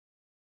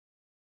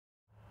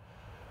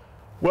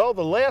Well,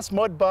 the last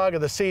mud bog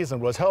of the season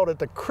was held at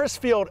the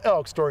Crisfield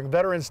Elks during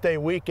Veterans Day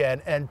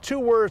weekend, and two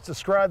words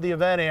describe the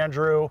event,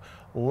 Andrew: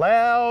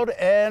 loud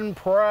and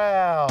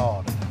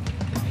proud.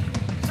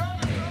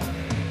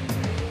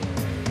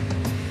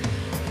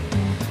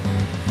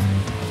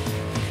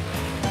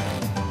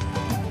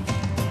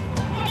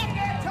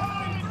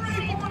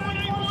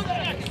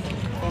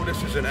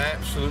 This is an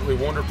absolutely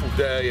wonderful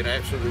day, an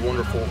absolutely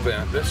wonderful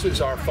event. This is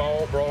our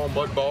fall Brawl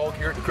mud bog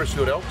here at the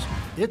Crisfield Elks.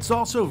 It's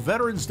also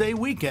Veterans Day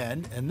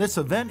weekend, and this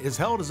event is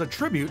held as a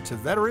tribute to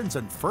veterans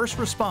and first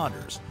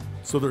responders.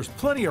 So there's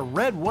plenty of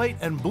red, white,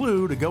 and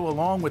blue to go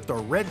along with the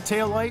red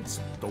taillights,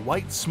 the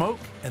white smoke,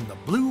 and the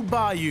blue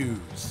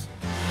bayous.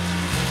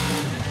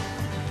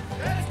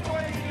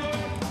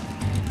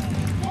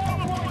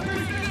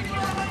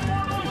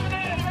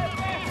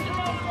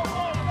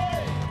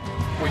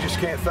 We just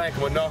can't thank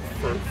them enough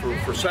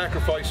for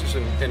sacrifices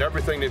and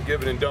everything they've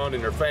given and done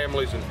in their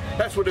families, and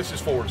that's what this is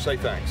for, to say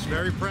thanks.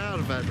 Very proud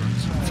of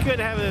veterans. It's good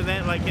to have an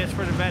event like this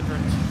for the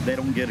veterans. They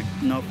don't get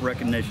enough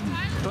recognition.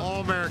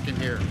 All American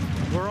here.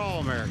 We're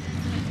all American.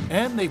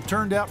 And they've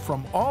turned out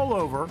from all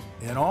over,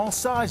 in all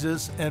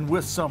sizes, and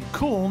with some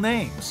cool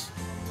names.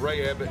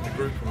 Ray Abbott and the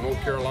group from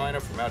North Carolina,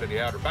 from out of the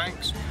Outer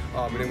Banks.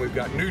 And then we've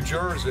got New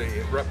Jersey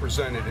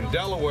represented, and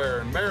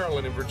Delaware, and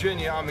Maryland, and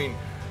Virginia. I mean,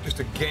 just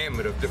a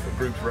gamut of different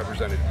groups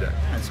represented today.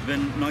 It's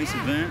been a nice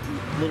event,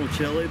 a little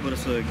chilly, but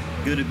it's a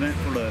good event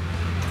for the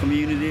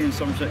community in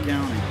Somerset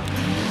County.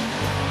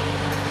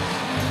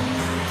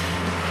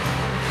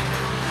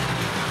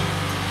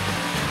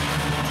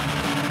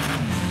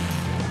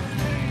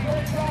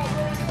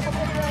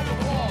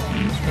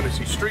 You're going to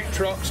see street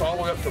trucks all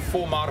the way up to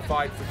full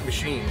modified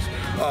machines.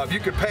 You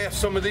could pass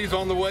some of these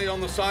on the way on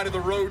the side of the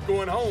road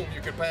going home.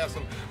 You could pass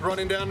them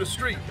running down the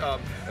street.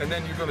 And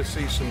then you're going to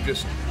see some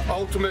just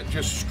ultimate,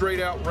 just straight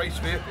out race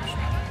vehicles.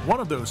 One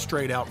of those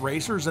straight out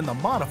racers in the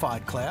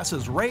modified class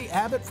is Ray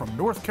Abbott from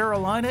North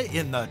Carolina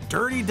in the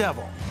Dirty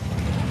Devil.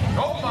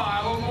 Oh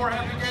my, a little more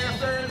heavy gas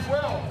there as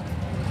well.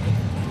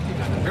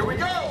 Here we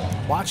go.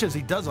 Watch as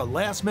he does a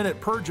last-minute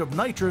purge of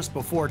nitrous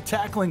before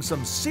tackling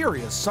some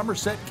serious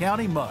Somerset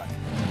County mud.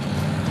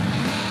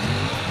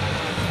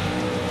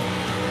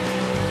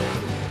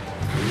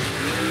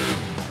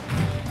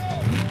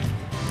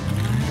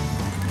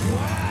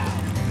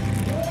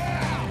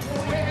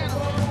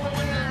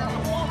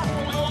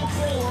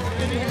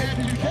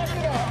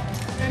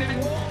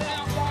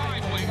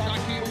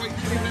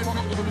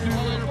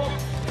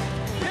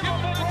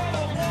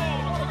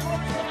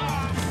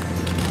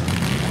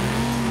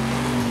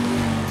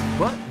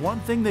 But one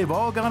thing they've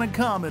all got in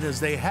common is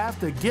they have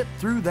to get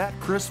through that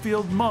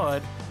Crisfield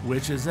mud,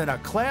 which is in a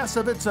class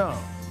of its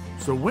own.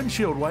 So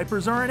windshield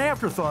wipers are an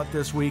afterthought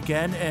this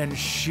weekend, and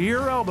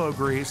sheer elbow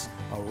grease,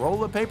 a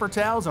roll of paper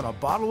towels, and a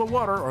bottle of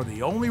water are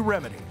the only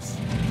remedies.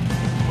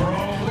 We're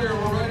all clear,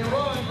 we're ready to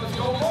run. Let's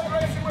go mud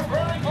racing with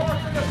Bernie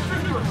Parker, the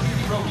super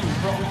pro.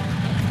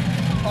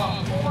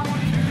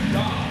 42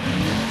 dollars.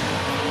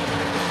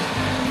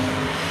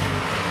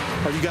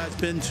 Have you guys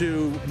been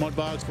to mud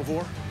bogs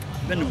before?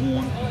 Been to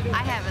one.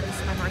 I haven't. This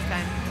is my first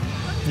time.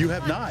 You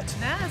have not?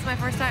 No, it's my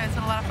first time. It's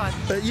been a lot of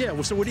fun. Yeah,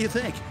 well, so what do you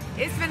think?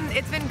 It's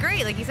been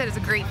great. Like you said, it's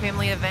a great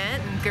family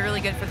event and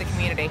really good for the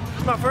community.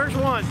 It's my first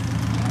one.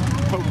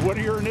 What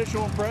are your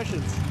initial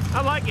impressions?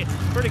 I like it.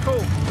 It's pretty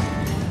cool.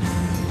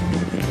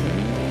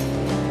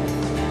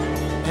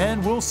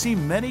 And we'll see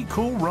many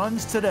cool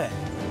runs today.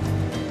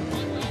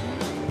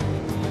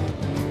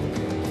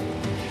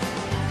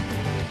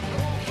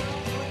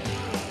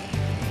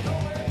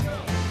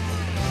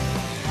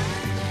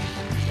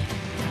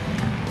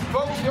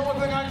 Folks, the only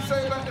thing I can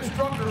say about this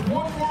truck, there's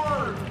one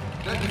word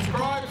that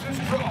describes this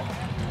truck,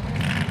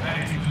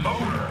 and it's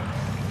motor.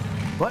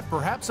 But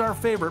perhaps our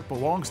favorite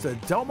belongs to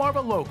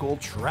Delmarva local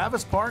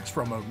Travis Parks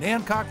from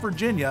Onancock,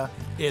 Virginia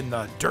in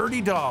the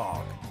Dirty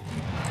Dog.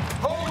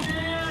 Hold your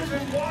ears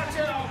and watch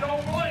out.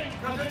 Don't blink,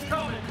 because it's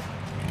coming.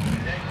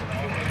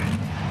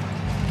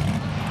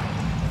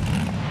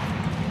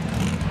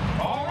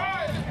 All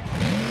right.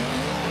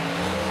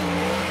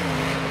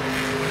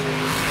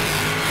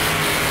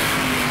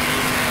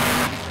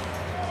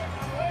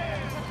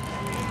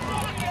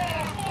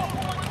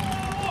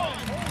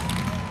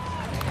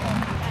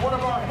 One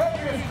of our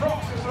heaviest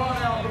trucks is run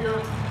out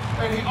here,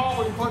 and he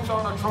always puts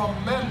on a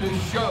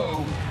tremendous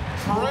show.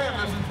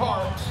 Travis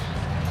Parks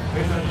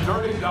is a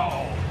Dirty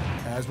Dog.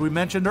 As we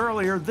mentioned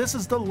earlier, this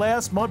is the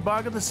last mud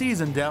bog of the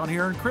season down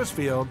here in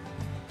Crisfield.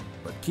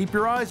 But keep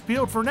your eyes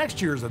peeled for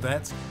next year's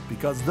events,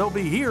 because they'll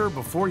be here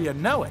before you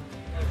know it.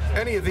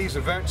 Any of these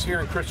events here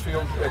in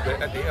Crisfield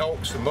at the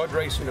Elks, the mud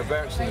racing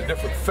events, and the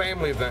different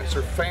family events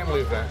are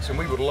family events, and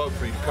we would love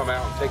for you to come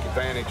out and take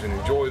advantage and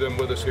enjoy them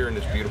with us here in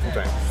this beautiful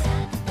town.